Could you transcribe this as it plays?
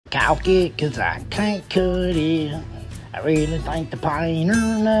Calc it 'cause I can't cut it. I really think the painter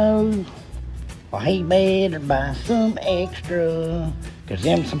knows. Well, he better buy some extra, 'cause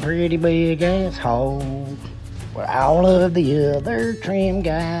them some pretty big ass holes. Well, all of the other trim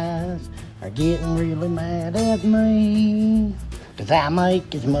guys are getting really mad at me, 'cause I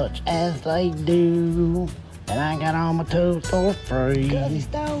make as much as they do, and I got all my tools for free.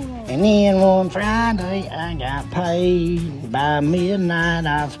 And then one Friday I got paid. By midnight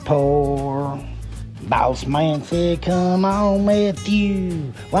I was poor. Boss man said, "Come on,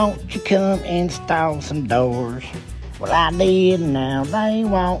 Matthew, won't you come install some doors?" Well, I did, and now they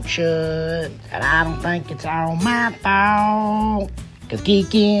won't shut. And I don't think it's all my fault, 'cause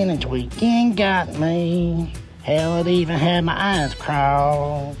geeking and tweaking got me. Hell, it even had my eyes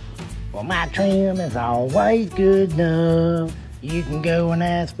crossed. Well, my trim is always good enough. You can go and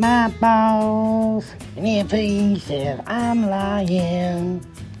ask my boss. And if he says I'm lying,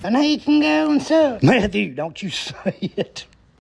 then he can go and suck. Matthew, don't you say it.